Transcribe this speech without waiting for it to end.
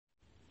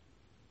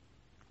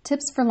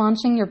Tips for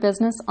Launching Your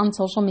Business on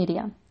Social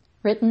Media,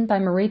 written by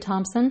Marie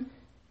Thompson,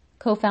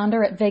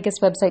 co-founder at Vegas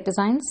Website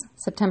Designs,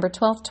 September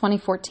 12,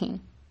 2014.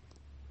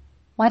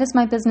 Why does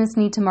my business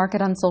need to market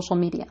on social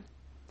media?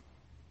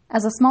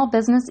 As a small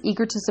business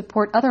eager to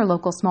support other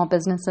local small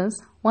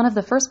businesses, one of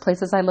the first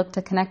places I look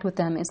to connect with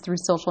them is through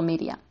social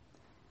media.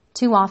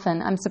 Too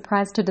often, I'm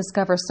surprised to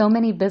discover so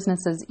many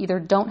businesses either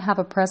don't have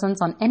a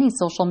presence on any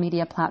social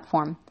media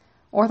platform,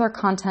 or their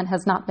content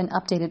has not been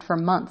updated for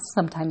months,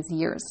 sometimes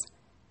years.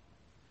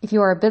 If you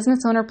are a business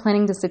owner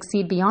planning to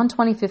succeed beyond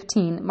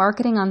 2015,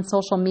 marketing on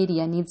social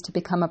media needs to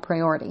become a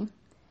priority.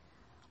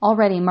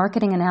 Already,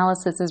 marketing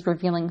analysis is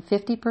revealing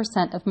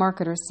 50% of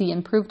marketers see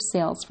improved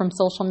sales from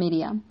social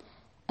media,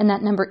 and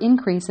that number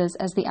increases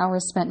as the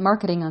hours spent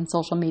marketing on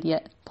social media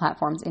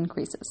platforms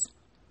increases.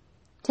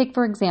 Take,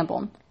 for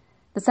example,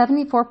 the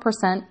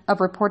 74%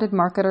 of reported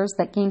marketers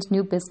that gained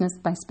new business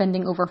by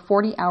spending over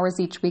 40 hours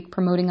each week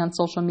promoting on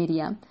social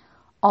media,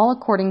 all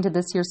according to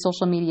this year's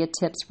Social Media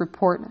Tips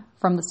report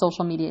from the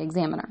Social Media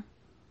Examiner.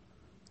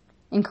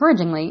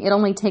 Encouragingly, it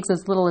only takes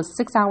as little as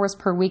 6 hours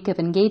per week of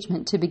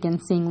engagement to begin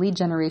seeing lead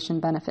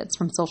generation benefits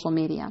from social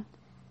media.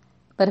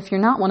 But if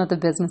you're not one of the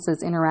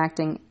businesses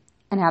interacting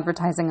and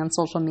advertising on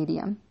social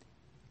media,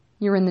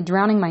 you're in the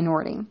drowning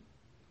minority.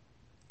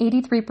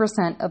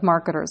 83% of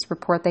marketers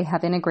report they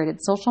have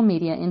integrated social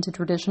media into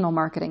traditional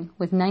marketing,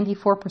 with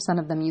 94%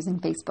 of them using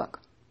Facebook.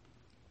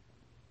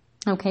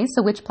 Okay,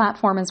 so which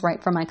platform is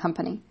right for my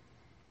company?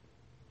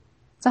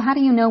 So how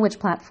do you know which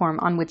platform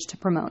on which to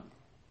promote?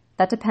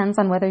 That depends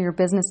on whether your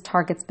business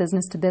targets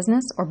business to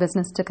business or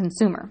business to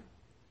consumer.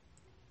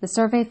 The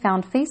survey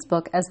found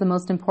Facebook as the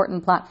most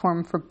important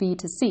platform for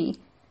B2C,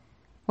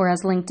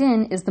 whereas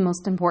LinkedIn is the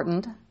most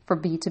important for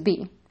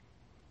B2B.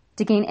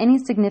 To gain any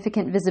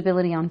significant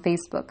visibility on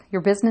Facebook,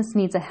 your business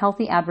needs a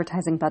healthy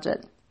advertising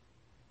budget.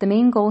 The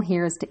main goal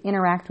here is to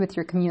interact with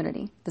your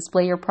community,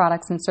 display your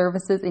products and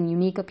services in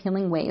unique,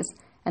 appealing ways,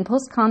 and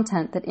post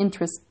content that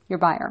interests your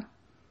buyer.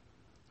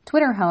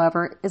 Twitter,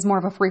 however, is more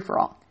of a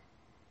free-for-all.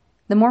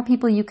 The more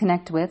people you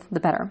connect with,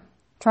 the better.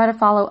 Try to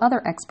follow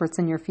other experts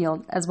in your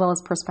field as well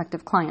as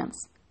prospective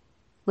clients.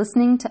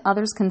 Listening to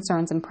others'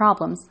 concerns and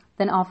problems,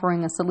 then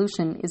offering a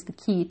solution is the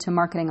key to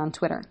marketing on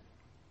Twitter.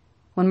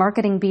 When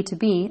marketing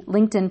B2B,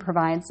 LinkedIn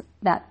provides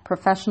that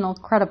professional,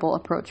 credible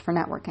approach for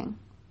networking.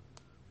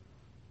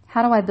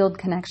 How do I build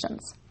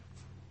connections?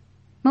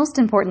 Most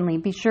importantly,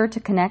 be sure to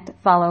connect,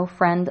 follow,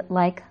 friend,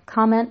 like,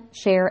 comment,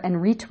 share, and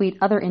retweet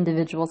other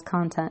individuals'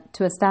 content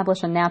to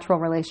establish a natural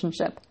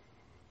relationship.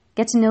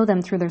 Get to know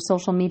them through their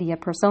social media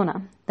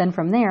persona. Then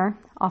from there,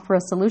 offer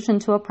a solution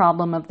to a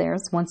problem of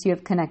theirs once you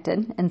have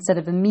connected, instead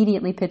of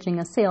immediately pitching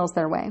a sales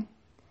their way.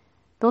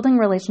 Building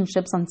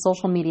relationships on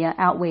social media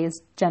outweighs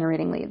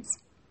generating leads.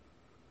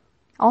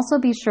 Also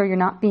be sure you're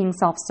not being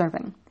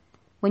self-serving.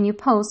 When you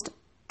post,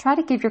 try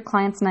to give your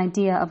clients an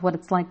idea of what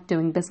it's like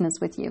doing business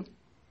with you.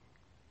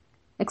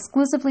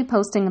 Exclusively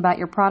posting about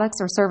your products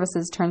or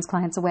services turns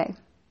clients away.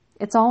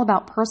 It's all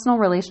about personal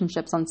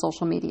relationships on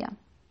social media.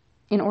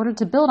 In order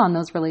to build on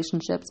those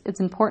relationships, it's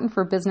important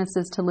for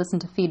businesses to listen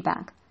to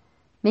feedback.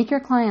 Make your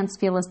clients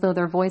feel as though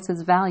their voice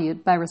is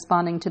valued by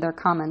responding to their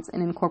comments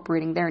and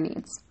incorporating their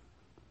needs.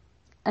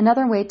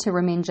 Another way to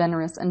remain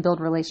generous and build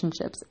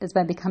relationships is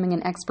by becoming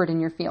an expert in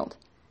your field.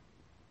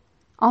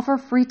 Offer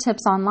free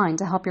tips online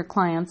to help your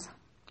clients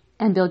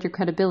and build your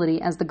credibility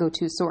as the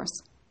go-to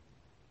source.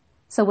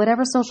 So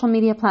whatever social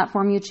media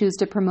platform you choose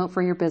to promote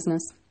for your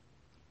business,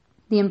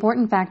 the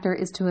important factor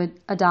is to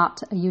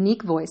adopt a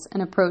unique voice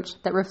and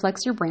approach that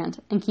reflects your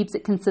brand and keeps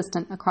it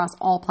consistent across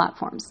all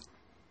platforms.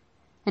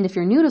 And if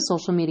you're new to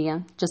social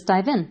media, just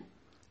dive in.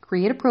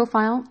 Create a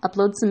profile,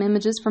 upload some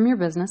images from your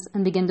business,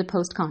 and begin to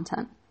post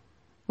content.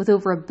 With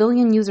over 1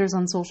 billion users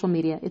on social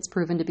media, it's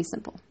proven to be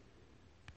simple.